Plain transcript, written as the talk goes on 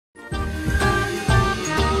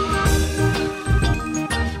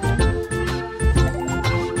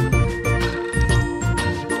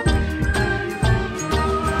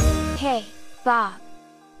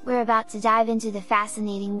are about to dive into the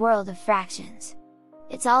fascinating world of fractions.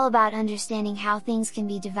 It's all about understanding how things can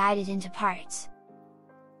be divided into parts.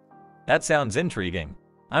 That sounds intriguing.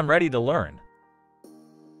 I'm ready to learn.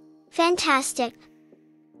 Fantastic!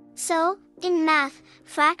 So, in math,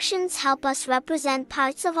 fractions help us represent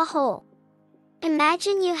parts of a whole.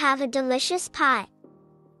 Imagine you have a delicious pie.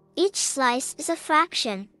 Each slice is a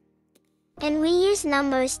fraction, and we use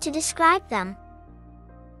numbers to describe them.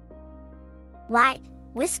 Right,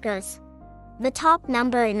 Whiskers. The top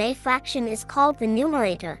number in a fraction is called the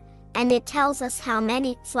numerator, and it tells us how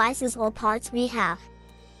many slices or parts we have.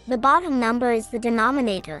 The bottom number is the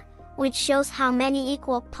denominator, which shows how many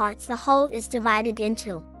equal parts the whole is divided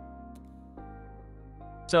into.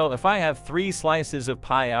 So if I have 3 slices of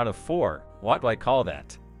pie out of 4, what do I call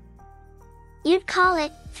that? You'd call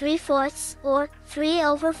it 3/4 or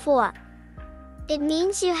 3/4. It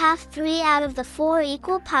means you have 3 out of the 4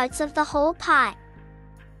 equal parts of the whole pie.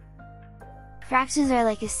 Fractions are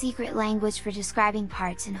like a secret language for describing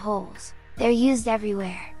parts and wholes. They're used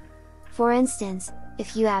everywhere. For instance,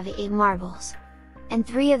 if you have 8 marbles, and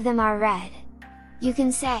 3 of them are red, you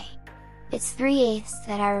can say, it's 3/8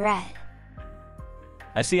 that are red.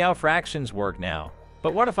 I see how fractions work now,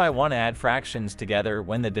 but what if I want to add fractions together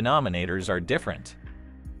when the denominators are different?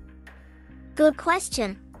 Good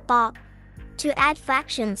question, Bob. To add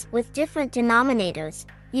fractions with different denominators,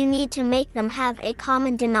 you need to make them have a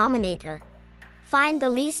common denominator. Find the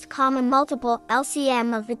least common multiple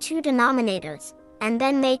LCM of the 2 denominators, and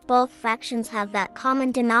then make both fractions have that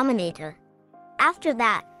common denominator. After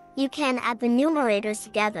that, you can add the numerators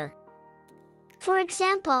together. For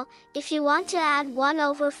example, if you want to add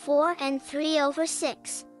 1/4 and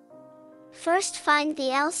 3/6. First find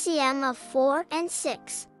the LCM of 4 and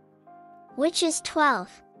 6, which is 12.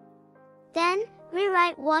 Then,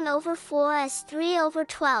 rewrite 1/4 as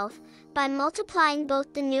 3/12, by multiplying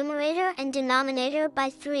both the numerator and denominator by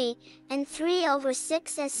 3, and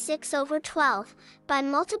 3/6 as 6/12, by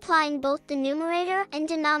multiplying both the numerator and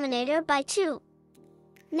denominator by 2.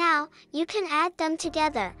 Now, you can add them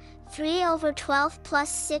together. 3/12 plus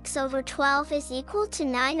 6/12 is equal to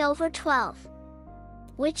 9/12,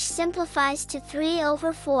 which simplifies to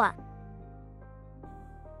 3/4.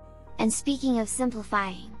 And speaking of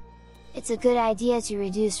simplifying, it's a good idea to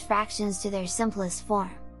reduce fractions to their simplest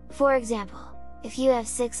form. For example, if you have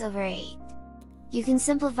 6/8, you can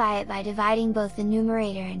simplify it by dividing both the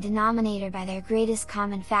numerator and denominator by their greatest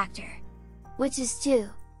common factor, which is 2.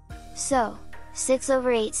 So,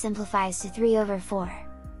 6/8 simplifies to 3/4.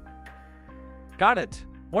 Got it!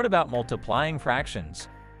 What about multiplying fractions?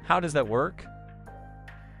 How does that work?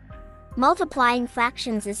 Multiplying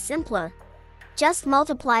fractions is simpler. Just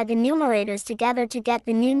multiply the numerators together to get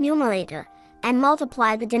the new numerator, and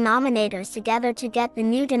multiply the denominators together to get the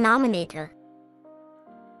new denominator.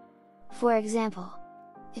 For example,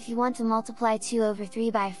 if you want to multiply 2/3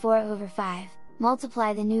 by 4/5,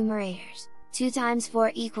 multiply the numerators, 2 times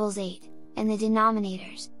 4 equals 8, and the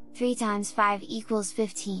denominators, 3 times 5 equals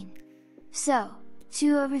 15. So,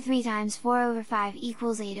 2/3 times 4/5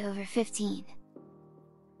 equals 8/15.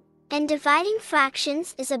 And dividing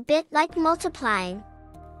fractions is a bit like multiplying.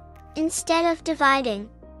 Instead of dividing,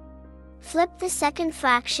 flip the second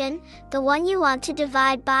fraction, the one you want to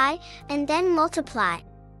divide by, and then multiply.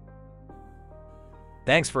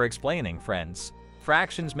 Thanks for explaining, friends.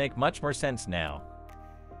 Fractions make much more sense now.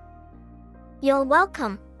 You're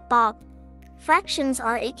welcome, Bob. Fractions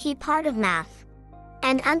are a key part of math,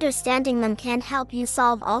 and understanding them can help you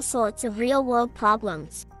solve all sorts of real-world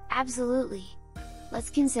problems. Absolutely. Let's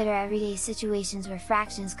consider everyday situations where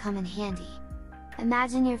fractions come in handy.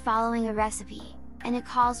 Imagine you're following a recipe, and it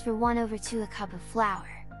calls for 1/2 a cup of flour.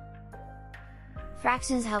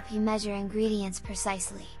 Fractions help you measure ingredients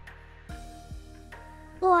precisely.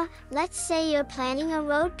 Or, let's say you're planning a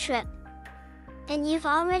road trip, and you've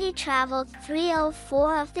already traveled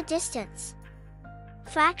 3/4 of the distance.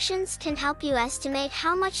 Fractions can help you estimate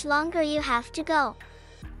how much longer you have to go.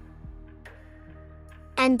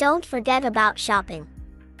 And don't forget about shopping.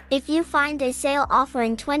 If you find a sale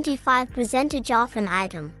offering 25% off an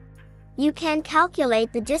item, you can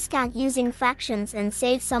calculate the discount using fractions and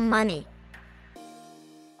save some money.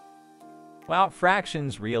 Wow,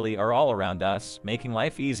 fractions really are all around us, making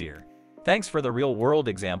life easier. Thanks for the real-world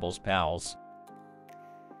examples, pals.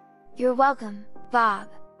 You're welcome, Bob.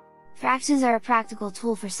 Fractions are a practical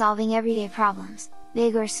tool for solving everyday problems,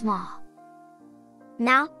 big or small.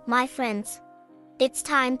 Now, my friends, it's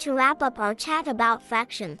time to wrap up our chat about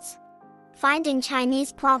fractions. Finding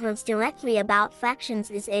Chinese proverbs directly about fractions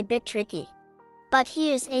is a bit tricky. But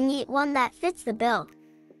here's a neat one that fits the bill.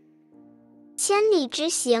 千里之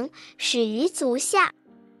行，始于足下.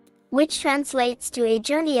 which translates to a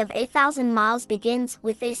journey of 1,000 miles begins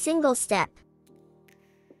with a single step.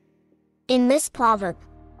 In this proverb,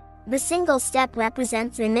 the single step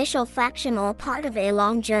represents the initial fraction or part of a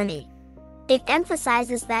long journey. It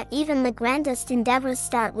emphasizes that even the grandest endeavors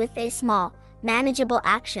start with a small, manageable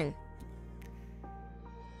action.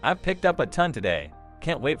 I've picked up a ton today.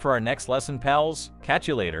 Can't wait for our next lesson, pals. Catch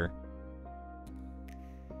you later.